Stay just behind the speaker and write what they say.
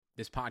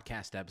This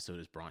podcast episode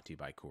is brought to you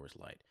by Coors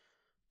Light.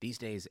 These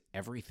days,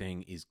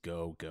 everything is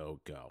go, go,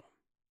 go.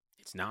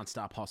 It's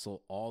nonstop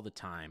hustle all the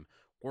time.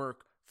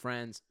 Work,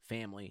 friends,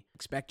 family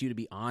expect you to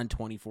be on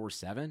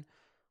 24/7.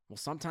 Well,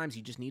 sometimes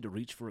you just need to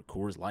reach for a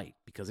Coors Light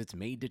because it's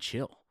made to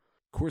chill.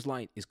 Coors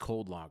Light is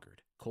cold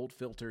lagered, cold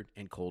filtered,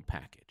 and cold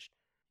packaged.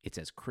 It's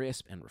as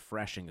crisp and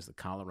refreshing as the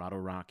Colorado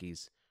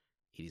Rockies.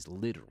 It is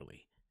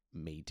literally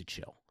made to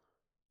chill.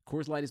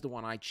 Coors Light is the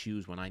one I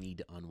choose when I need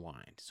to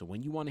unwind. So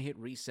when you want to hit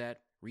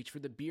reset, reach for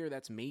the beer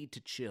that's made to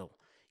chill.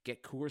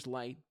 Get Coors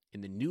Light in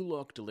the new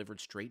look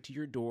delivered straight to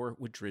your door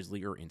with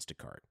Drizzly or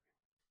Instacart.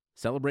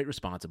 Celebrate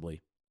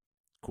responsibly.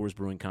 Coors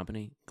Brewing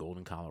Company,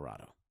 Golden,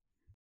 Colorado.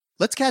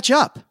 Let's catch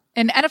up.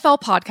 An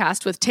NFL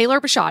podcast with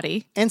Taylor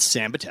Bisciotti And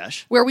Sam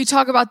Batesh. where we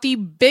talk about the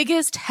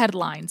biggest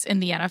headlines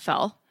in the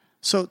NFL.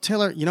 So,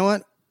 Taylor, you know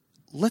what?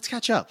 Let's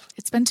catch up.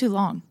 It's been too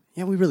long.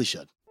 Yeah, we really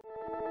should.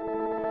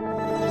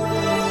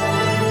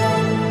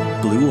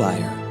 Blue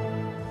Wire.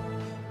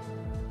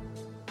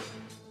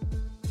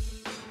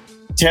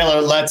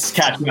 Taylor, let's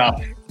catch up.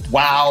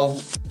 Wow.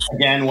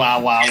 Again, wow.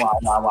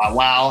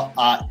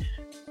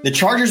 The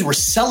Chargers were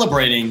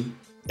celebrating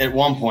at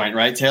one point,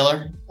 right,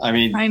 Taylor? I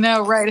mean, I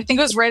know, right? I think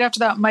it was right after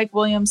that Mike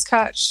Williams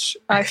catch.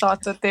 I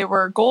thought that they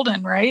were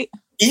golden, right?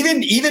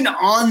 even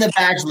on the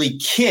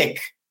Badgley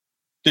kick,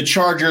 the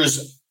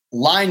Chargers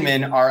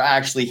linemen are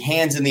actually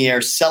hands in the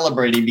air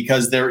celebrating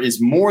because there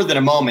is more than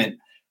a moment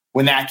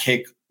when that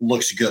kick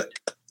looks good.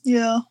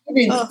 Yeah. I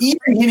mean,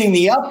 even hitting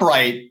the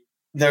upright,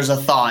 there's a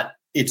thought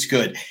it's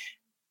good.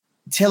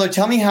 Taylor,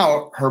 tell me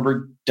how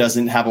Herbert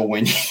doesn't have a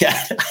win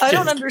yet. I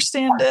don't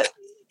understand it.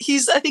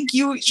 I think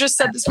you just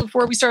said this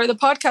before we started the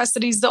podcast,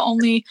 that he's the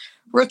only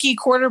rookie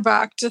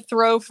quarterback to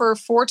throw for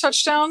 4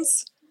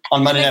 touchdowns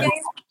on Monday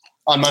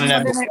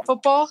Night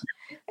Football.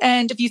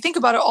 And if you think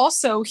about it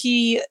also,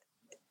 he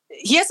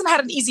hasn't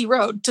had an easy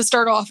road to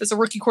start off as a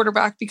rookie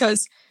quarterback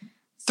because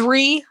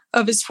 3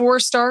 of his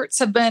 4 starts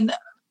have been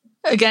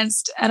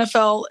against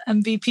NFL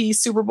MVP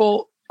Super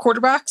Bowl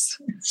quarterbacks.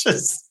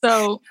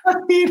 So I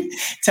mean,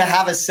 to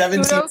have a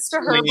 17 kudos to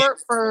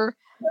Herbert for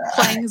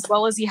playing as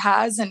well as he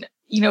has and,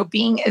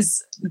 being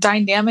as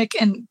dynamic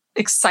and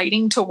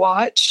exciting to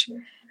watch.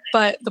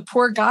 But the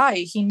poor guy,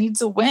 he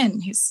needs a win.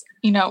 He's,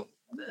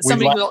 this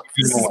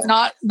is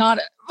not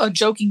a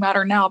joking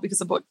matter now because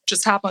of what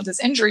just happened with his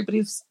injury, but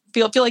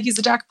feel like he's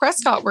a Dak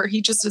Prescott where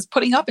he just is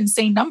putting up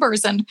insane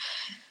numbers and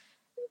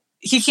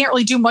he can't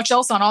really do much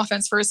else on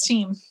offense for his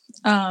team.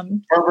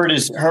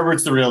 Herbert's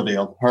the real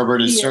deal. Herbert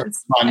is certainly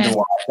fun to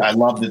watch. I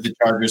love that the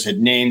Chargers had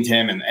named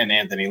him and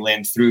Anthony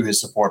Lynn threw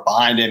his support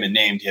behind him and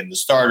named him the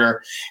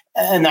starter.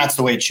 And that's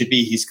the way it should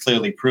be. He's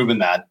clearly proven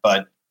that.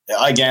 But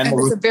again,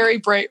 it's a very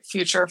bright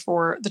future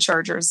for the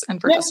Chargers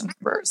and for Justin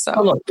Herbert. So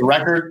look, the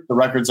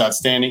record's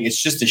outstanding. It's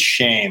just a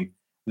shame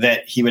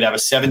that he would have a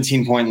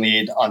 17-point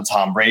lead on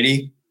Tom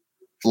Brady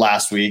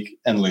last week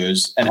and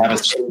lose, and have a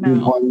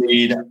 17-point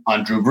lead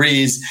on Drew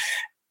Brees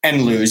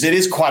and lose. It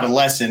is quite a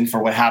lesson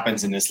for what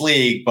happens in this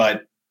league,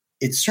 but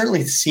it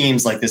certainly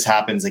seems like this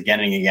happens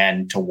again and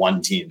again to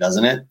one team,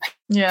 doesn't it?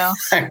 Yeah.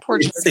 Poor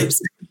Chargers.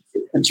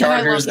 The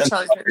Chargers. I love the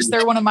Chargers.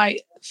 They're one of my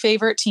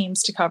favorite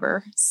teams to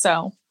cover.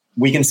 So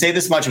we can say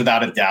this much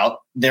without a doubt.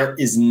 There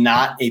is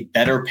not a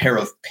better pair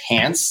of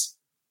pants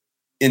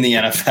in the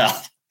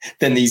NFL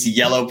than these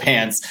yellow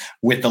pants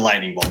with the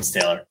lightning bolts,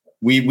 Taylor.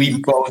 We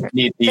both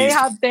need these.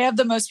 They have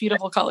the most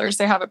beautiful colors.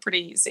 They have it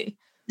pretty easy.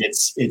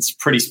 It's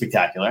pretty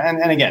spectacular.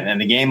 And again,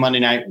 the game Monday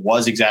night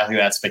was exactly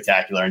that,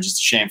 spectacular, and just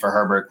a shame for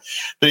Herbert.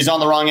 But he's on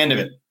the wrong end of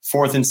it.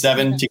 4th and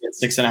 7 to get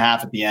 6.5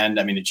 at the end.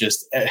 I mean, it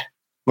just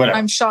whatever.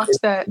 I'm shocked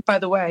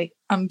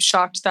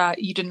that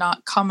you did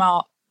not come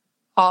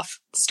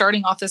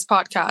starting off this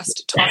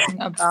podcast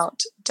talking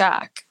about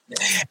Dak.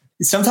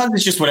 Sometimes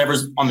it's just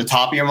whatever's on the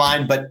top of your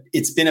mind, but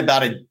it's been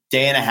about a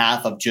day and a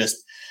half of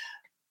just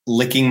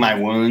licking my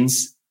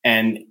wounds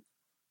and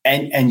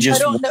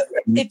just. I don't know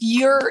if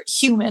you're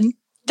human,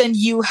 then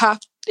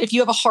if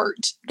you have a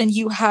heart, then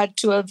you had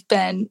to have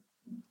been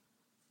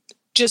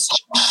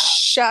just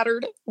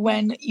shattered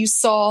when you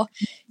saw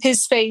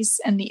his face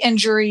and the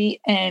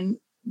injury. And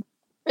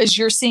as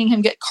you're seeing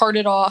him get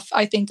carted off,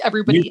 I think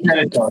everybody in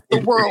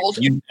the world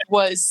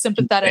was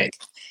sympathetic.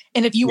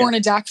 And if you weren't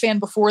a Dak fan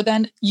before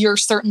then, you're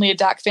certainly a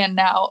Dak fan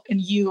now.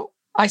 And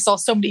I saw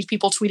so many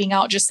people tweeting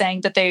out just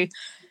saying that they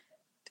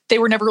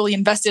were never really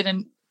invested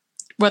in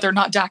whether or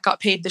not Dak got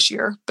paid this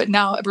year. But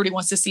now everybody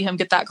wants to see him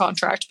get that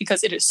contract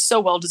because it is so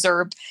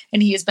well-deserved.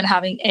 And he has been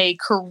having a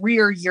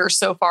career year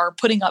so far,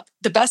 putting up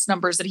the best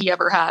numbers that he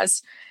ever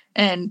has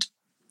and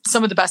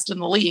some of the best in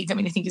the league. I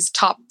mean, I think he's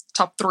top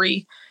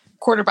 3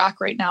 quarterback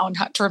right now in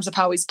terms of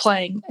how he's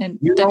playing. And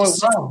to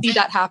see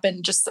that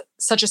happen, just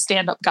such a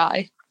stand-up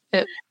guy.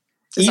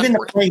 Even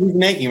the play he's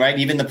making, right?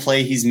 Even the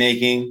play he's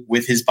making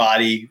with his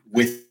body,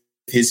 with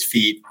his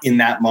feet in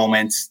that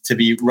moment, to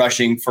be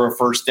rushing for a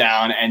first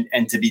down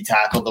and to be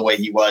tackled the way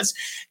he was.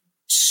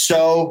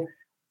 So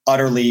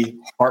utterly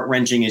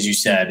heart-wrenching, as you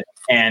said.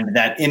 and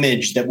that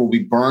image that will be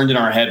burned in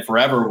our head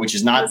forever, which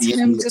is not the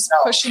him just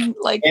pushing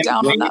like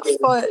down on that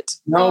foot.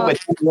 No, but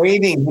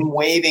him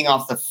waving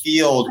off the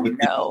field with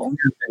the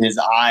in his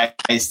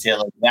eyes,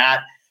 Taylor.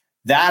 That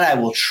I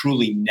will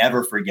truly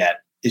never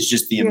forget. Is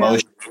just the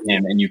emotion in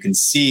him, and you can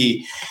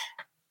see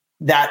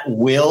that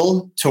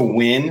will to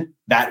win,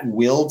 that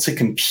will to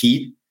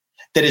compete.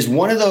 That is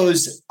one of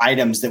those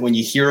items that when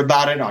you hear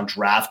about it on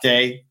draft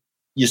day,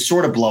 you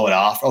sort of blow it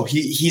off. Oh,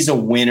 he's a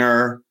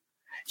winner.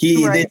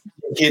 This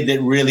kid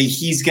that really,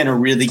 he's going to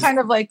really it's kind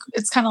of like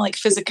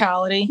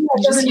physicality. You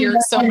just hear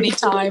it so many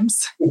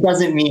times. It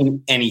doesn't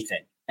mean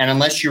anything. And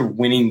unless you're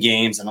winning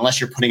games and unless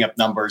you're putting up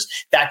numbers,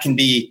 that can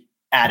be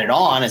added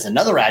on as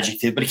another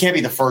adjective, but it can't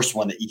be the first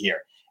one that you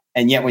hear.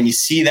 And yet when you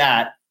see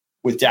that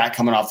with Dak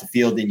coming off the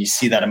field and you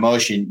see that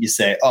emotion, you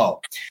say, oh,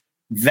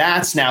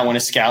 that's now when a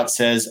scout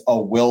says a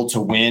will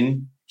to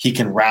win. He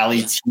can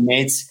rally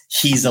teammates.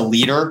 He's a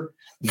leader.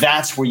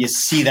 That's where you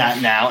see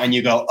that now. And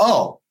you go,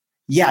 oh,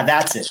 yeah,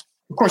 that's it.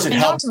 Of course, it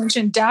helps. Not to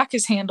mention, Dak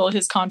has handled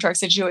his contract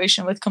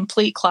situation with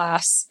complete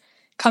class,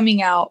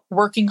 coming out,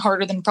 working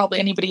harder than probably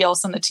anybody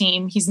else on the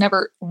team. He's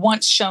never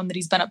once shown that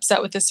he's been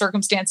upset with his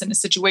circumstance and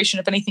his situation.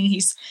 If anything,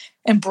 he's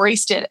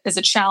embraced it as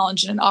a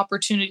challenge and an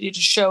opportunity to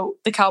show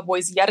the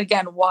Cowboys yet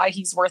again why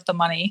he's worth the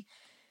money.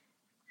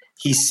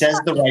 He says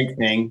the right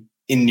thing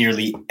in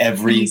nearly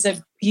every.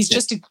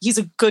 He's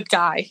a good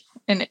guy,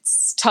 and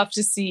it's tough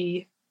to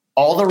see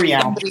all the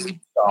reality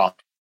stuff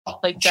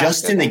like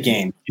just in the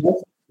game,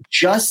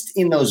 just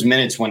in those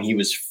minutes when he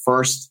was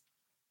first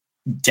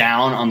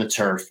down on the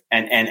turf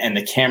and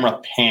the camera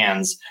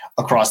pans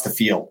across the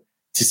field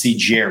to see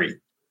Jerry,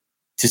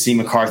 to see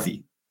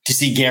McCarthy, to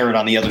see Garrett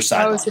on the other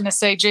side. I was going to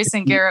say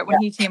Jason Garrett,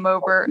 when he came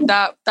over,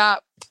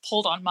 that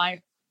pulled on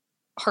my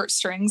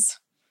heartstrings.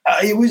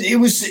 It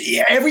was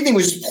everything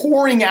was just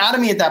pouring out of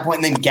me at that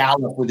point. And then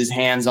Gallup with his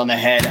hands on the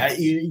head.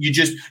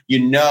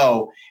 You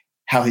know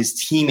how his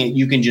teammate,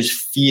 you can just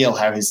feel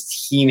how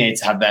his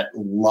teammates have that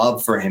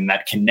love for him,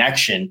 that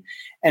connection.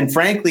 And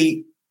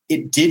frankly,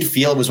 it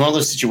was one of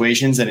those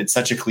situations, and it's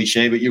such a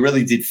cliche, but you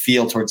really did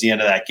feel towards the end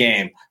of that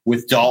game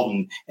with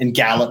Dalton and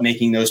Gallup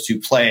making those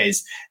two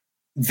plays.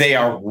 They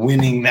are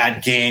winning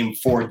that game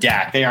for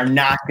Dak. They are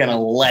not going to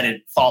let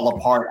it fall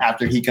apart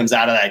after he comes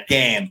out of that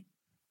game.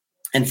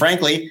 And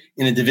frankly,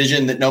 in a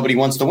division that nobody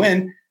wants to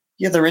win,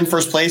 they're in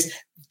first place.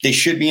 They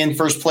should be in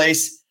first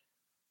place.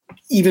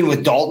 Even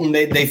with Dalton,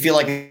 they feel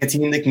like a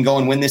team that can go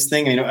and win this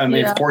thing.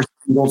 Of course,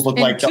 the Eagles look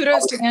like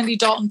kudos to Andy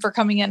Dalton for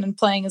coming in and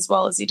playing as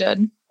well as he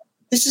did.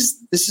 This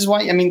is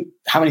why,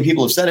 how many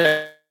people have said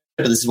it?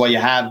 This is why you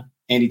have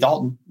Andy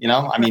Dalton.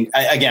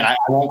 I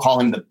won't call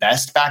him the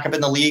best backup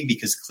in the league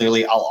because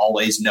clearly I'll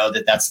always know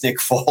that that's Nick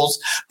Foles.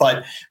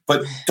 But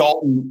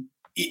Dalton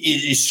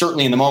is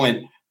certainly in the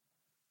moment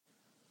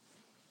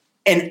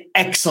an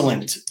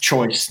excellent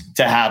choice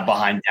to have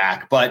behind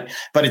Dak. But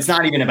it's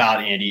not even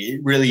about Andy.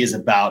 It really is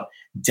about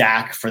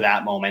Dak for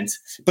that moment.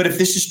 But if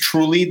this is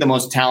truly the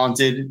most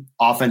talented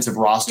offensive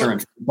roster in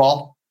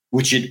football,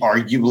 which it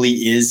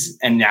arguably is,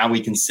 and now we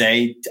can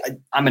say,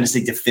 I'm going to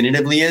say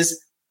definitively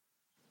is,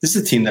 this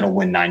is a team that'll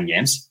win 9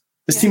 games.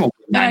 This team will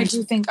win 9 games.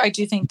 I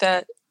do think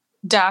that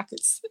Dak,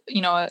 it's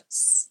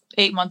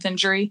 8-month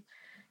injury,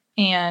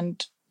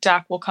 and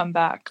Dak will come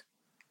back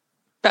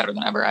better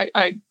than ever.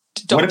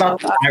 What about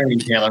the irony,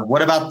 Taylor?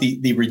 What about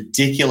the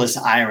ridiculous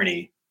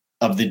irony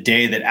of the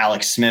day that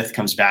Alex Smith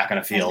comes back on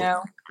a field,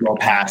 go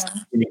past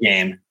in a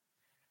game?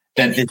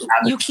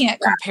 You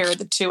can't compare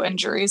the two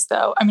injuries,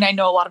 though. I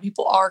know a lot of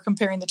people are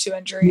comparing the two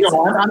injuries.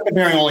 No, I'm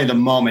comparing only the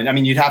moment.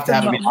 You'd have to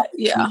have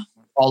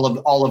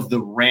all of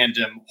the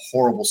random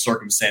horrible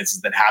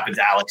circumstances that happened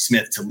to Alex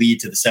Smith to lead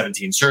to the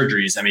 17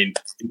 surgeries. It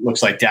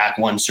looks like Dak,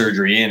 one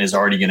surgery in, is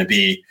already going to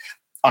be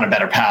on a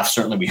better path.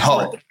 Certainly, we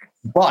hope.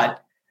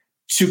 But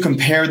to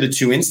compare the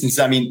two instances,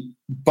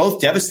 both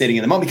devastating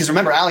in the moment. Because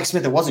remember, Alex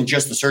Smith, it wasn't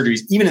just the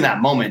surgeries. Even in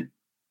that moment,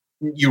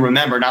 you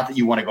remember, not that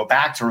you want to go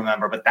back to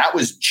remember, but that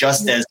was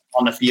just as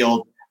on the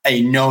field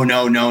a no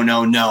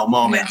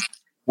moment.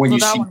 When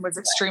that one was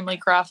extremely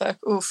graphic.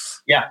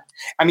 Oof. Yeah.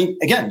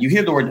 Again, you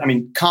hear the word,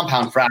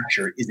 compound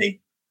fracture is a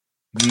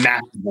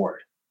massive word.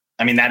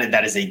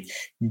 That is a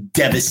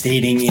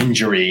devastating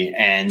injury.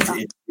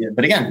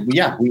 But again,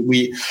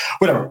 we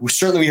whatever.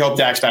 Certainly we hope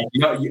Dak's back.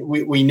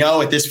 We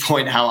know at this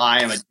point how I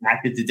am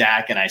attracted to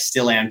Dak, and I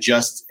still am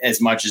just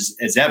as much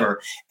as ever.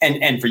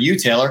 And for you,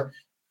 Taylor,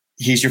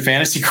 he's your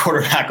fantasy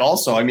quarterback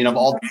also. Of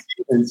all the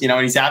seasons,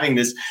 and he's having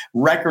this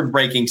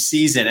record-breaking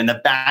season and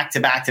the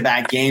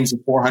back-to-back games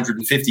of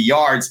 450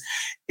 yards.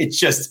 It's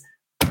just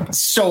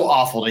so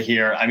awful to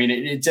hear.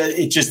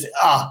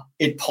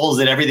 It pulls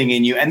at everything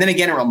in you. And then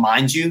again, it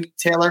reminds you,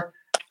 Taylor,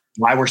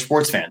 why we're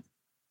sports fans.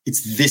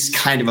 It's this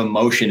kind of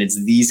emotion.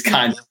 It's these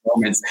kinds of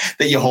moments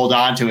that you hold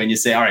on to and you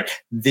say, all right,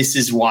 this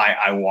is why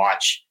I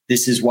watch.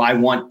 This is why I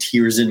want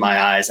tears in my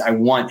eyes. I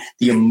want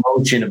the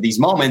emotion of these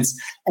moments,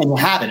 and you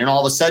have it. And all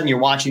of a sudden you're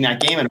watching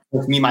that game. And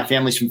with me, my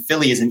family's from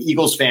Philly. As an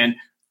Eagles fan,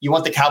 you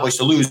want the Cowboys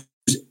to lose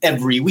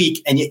every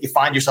week, and yet you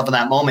find yourself in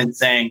that moment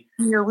saying,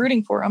 you're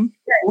rooting for him.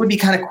 Yeah, it would be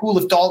kind of cool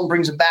if Dalton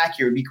brings him back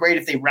here. It'd be great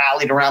if they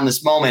rallied around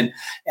this moment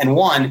and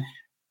won.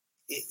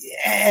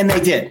 And they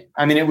did.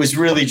 I mean, it was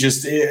really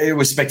just, it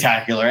was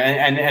spectacular.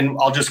 And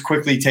I'll just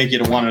quickly take you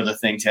to one other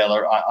thing,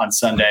 Taylor, on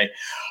Sunday.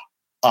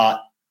 The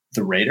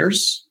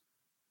Raiders.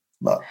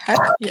 Heck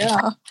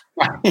yeah.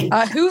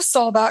 Who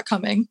saw that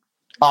coming?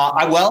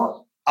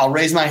 I'll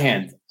raise my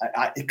hand.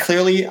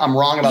 Clearly, I'm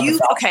wrong about the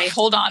Falcons. Okay,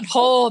 hold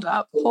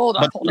up.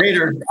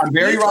 Raiders, I'm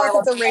very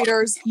wrong.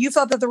 You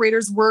thought that the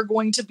Raiders were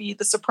going to be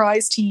the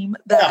surprise team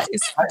that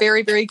is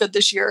very, very good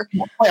this year.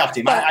 Playoff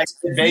team.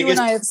 Vegas. You and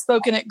I have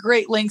spoken at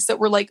great lengths that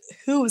we're like,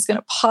 who is going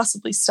to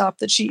possibly stop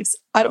the Chiefs?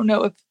 We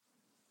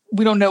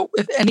don't know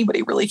if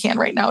anybody really can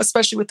right now,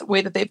 especially with the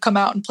way that they've come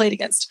out and played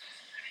against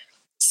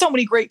so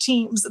many great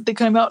teams. That they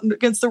come out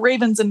against the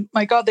Ravens, and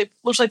my God, they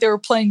looked like they were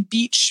playing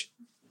beach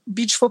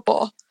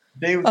football.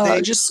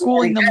 They just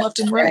schooling them left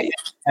and right.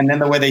 And then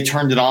the way they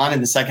turned it on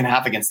in the second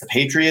half against the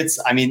Patriots,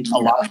 I mean, a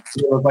lot of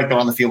people look like they're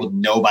on the field with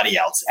nobody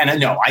else. And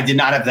no, I did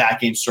not have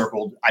that game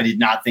circled. I did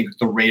not think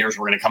the Raiders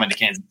were going to come into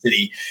Kansas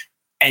City.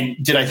 And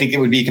did I think it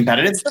would be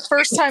competitive? It's the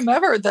first time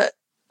ever that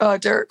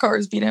Derek Carr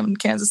has beat him in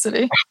Kansas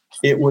City.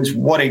 It was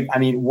what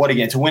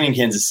again, to win in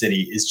Kansas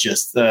City is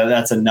just,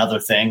 that's another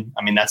thing.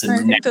 I mean, that's I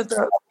think that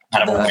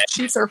the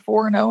Chiefs are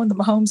 4-0 in the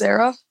Mahomes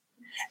era.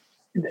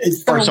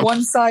 It's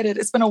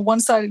been a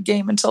one-sided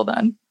game until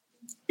then.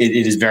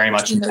 It is very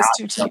much those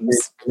two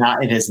teams.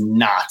 It has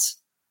not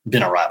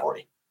been a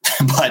rivalry,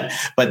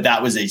 but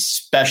that was a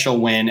special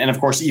win. And of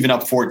course, even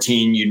up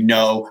 14,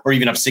 or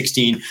even up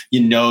 16,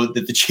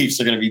 that the Chiefs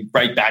are going to be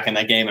right back in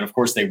that game. And of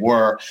course they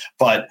were,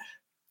 but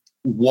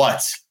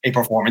what a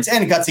performance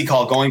and a gutsy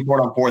call going for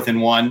it on 4th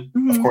and 1.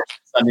 Mm-hmm. Of course,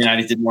 Sunday night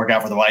it didn't work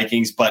out for the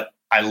Vikings, but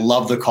I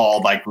love the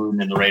call by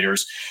Gruden and the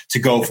Raiders to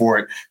go for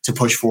it, to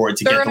push forward.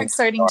 They're an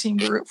exciting team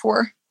to root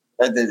for.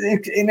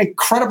 An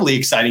incredibly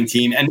exciting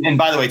team. And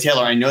by the way,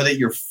 Taylor, I know that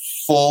you're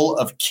full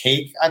of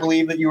cake, I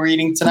believe, that you were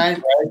eating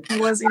tonight, right? I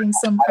was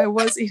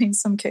eating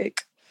some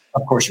cake.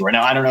 Of course you were.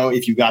 Now, I don't know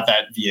if you got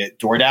that via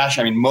DoorDash.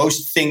 I mean,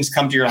 most things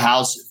come to your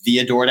house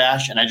via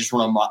DoorDash. And I just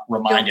want to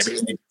remind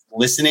everybody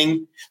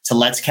listening to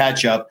Let's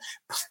Catch Up,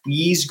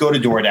 please go to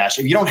DoorDash.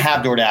 If you don't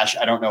have DoorDash,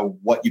 I don't know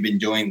what you've been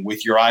doing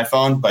with your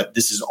iPhone, but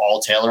this is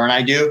all Taylor and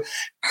I do.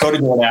 Go to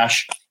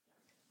DoorDash,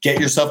 get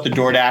yourself the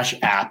DoorDash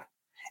app,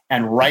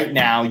 and right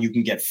now you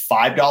can get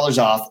 $5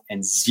 off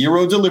and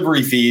 0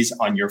 delivery fees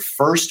on your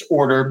first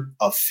order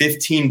of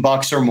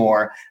 $15 or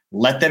more.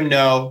 Let them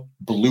know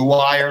Blue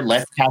Wire,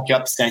 Let's Catch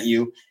Up sent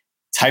you.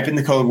 Type in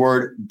the code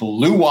word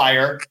Blue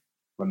Wire.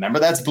 Remember,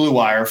 that's Blue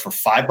Wire for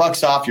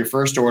 $5 off your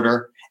first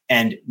order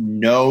and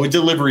no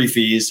delivery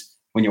fees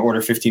when you order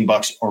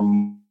 $15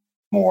 or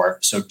more.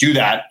 So do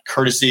that,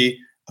 courtesy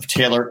of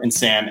Taylor and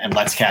Sam, and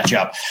Let's Catch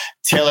Up.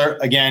 Taylor,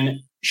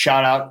 again,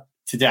 shout out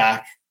to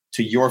Dak,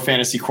 to your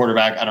fantasy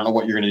quarterback. I don't know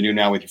what you're going to do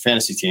now with your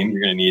fantasy team.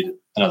 You're going to need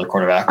another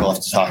quarterback. We'll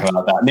have to talk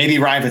about that. Maybe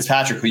Ryan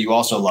Fitzpatrick, who you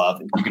also love.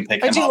 You can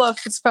pick him up. I do love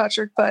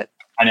Fitzpatrick, but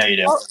I know you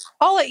do.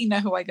 I'll let you know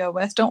who I go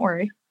with. Don't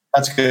worry.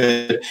 That's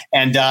good.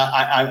 And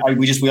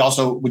we just want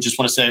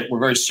to say we're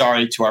very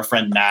sorry to our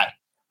friend Matt,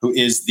 who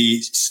is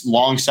the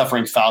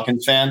long-suffering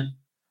Falcons fan.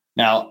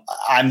 Now,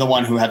 I'm the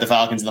one who had the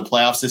Falcons in the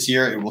playoffs this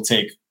year. It will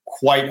take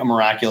quite a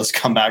miraculous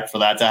comeback for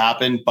that to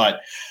happen.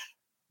 But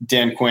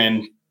Dan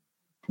Quinn,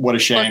 what a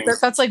shame.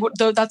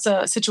 That's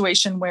a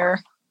situation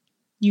where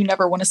you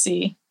never want to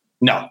see.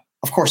 No,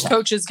 of course not.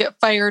 Coaches get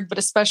fired, but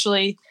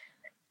especially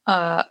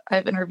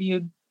I've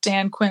interviewed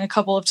Dan Quinn a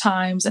couple of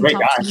times and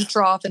Tom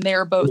Dimitroff, and they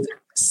are both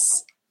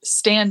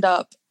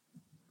stand-up,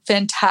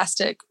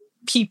 fantastic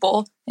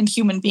people and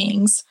human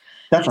beings.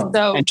 Definitely.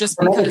 So just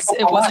because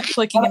it wasn't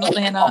clicking in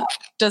Atlanta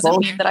doesn't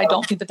mean that I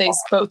don't think that they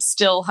both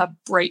still have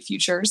bright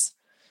futures.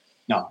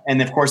 No, and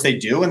of course they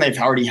do, and they've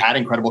already had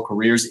incredible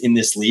careers in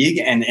this league.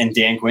 And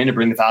Dan Quinn to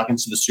bring the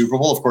Falcons to the Super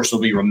Bowl, of course, he'll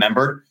be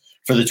remembered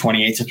for the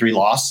 28-3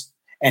 loss,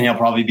 and he'll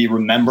probably be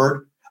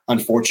remembered,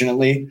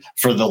 unfortunately,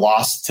 for the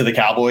loss to the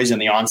Cowboys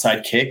and the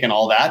onside kick and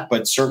all that.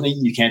 But certainly,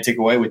 you can't take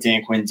away what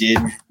Dan Quinn did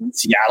in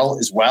Seattle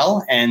as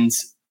well. And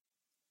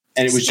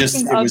it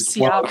was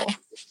Seattle.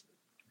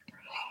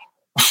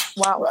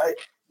 Wow.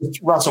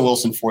 Russell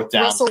Wilson, 4th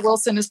down. Russell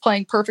Wilson is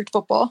playing perfect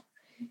football.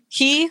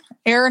 He,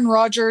 Aaron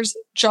Rodgers,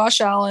 Josh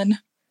Allen,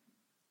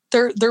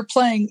 they're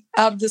playing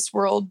out of this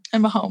world,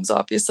 and Mahomes,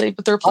 obviously,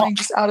 but they're playing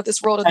just out of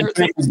this world. And those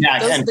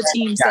are the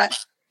teams that.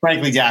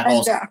 Frankly, Dak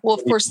also. Dak. Well,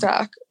 of course,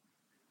 Dak.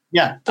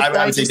 Yeah,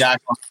 I would say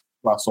Dak,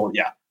 Russell.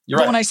 Yeah, you're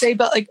right. When I say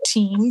about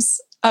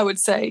teams, I would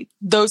say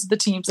those are the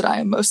teams that I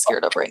am most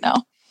scared of right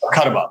now. A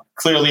cut above.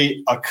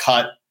 Clearly a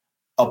cut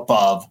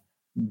above,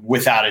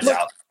 without a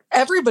doubt.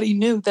 Everybody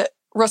knew that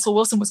Russell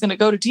Wilson was going to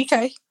go to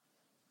DK,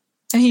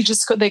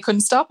 and they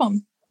couldn't stop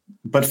him.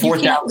 But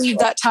fourth you can't leave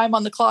that time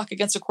on the clock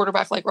against a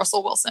quarterback like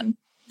Russell Wilson.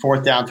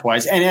 4th down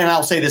twice. And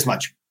I'll say this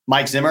much.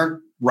 Mike Zimmer,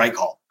 right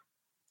call.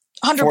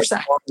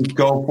 100%.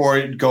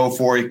 Go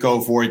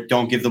for it.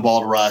 Don't give the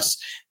ball to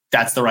Russ.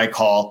 That's the right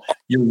call.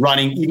 You're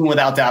running, even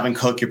without Dalvin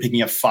Cook, you're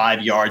picking up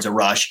 5 yards a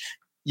rush.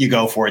 you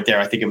go for it there.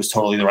 I think it was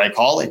totally the right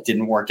call. It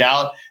didn't work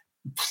out.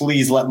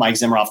 Please let Mike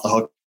Zimmer off the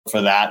hook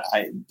for that.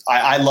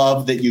 I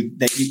love that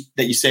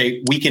you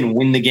say we can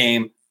win the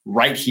game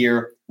right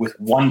here with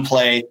one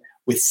play,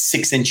 with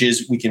 6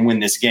 inches. We can win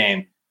this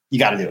game. You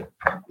got to do it.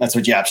 That's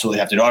what you absolutely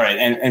have to do. All right.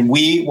 And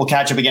we will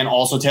catch up again.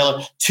 Also,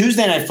 Taylor,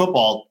 Tuesday Night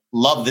Football.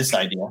 Love this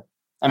idea.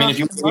 I mean, if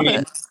you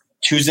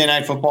Tuesday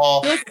Night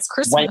Football, it's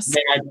Christmas.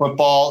 Wednesday Night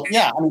Football.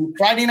 Yeah. I mean,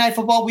 Friday Night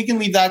Football, we can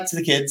leave that to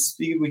the kids.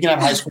 We can have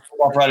high school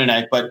football Friday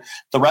night, but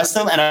the rest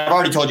of them, and I've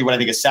already told you what I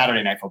think is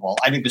Saturday Night Football.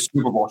 I think the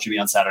Super Bowl should be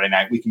on Saturday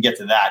night. We can get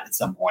to that at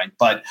some point.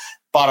 But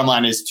bottom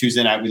line is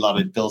Tuesday night, we love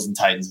it. Bills and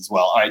Titans as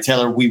well. All right,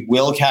 Taylor, we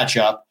will catch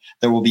up.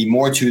 There will be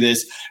more to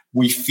this.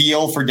 We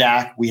feel for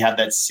Dak. We have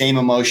that same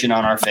emotion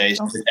on our face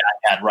that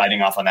Dak had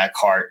riding off on that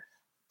cart.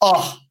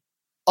 Oh,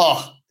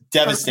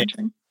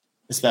 devastating,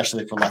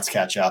 especially for Let's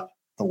Catch Up.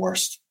 The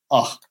worst.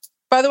 Oh.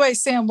 By the way,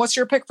 Sam, what's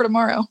your pick for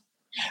tomorrow?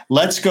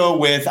 Let's go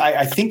with,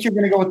 I think you're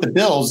going to go with the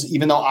Bills,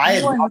 even though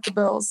I'm going with the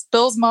Bills.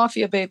 Bills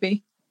Mafia,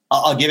 baby.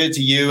 I'll give it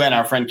to you and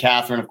our friend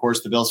Catherine, of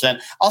course, the Bills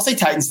fan. I'll say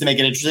Titans to make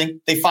it interesting.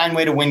 They find a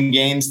way to win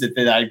games that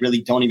I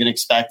really don't even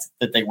expect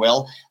that they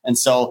will. And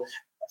so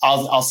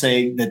I'll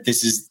say that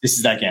this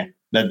is that game,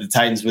 that the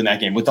Titans win that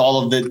game. With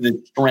all of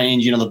the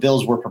strange, the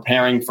Bills were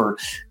preparing for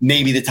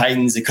maybe the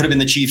Titans. It could have been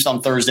the Chiefs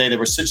on Thursday. There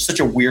was such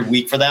a weird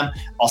week for them.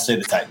 I'll say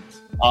the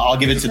Titans. I'll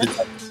give it to the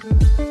Titans.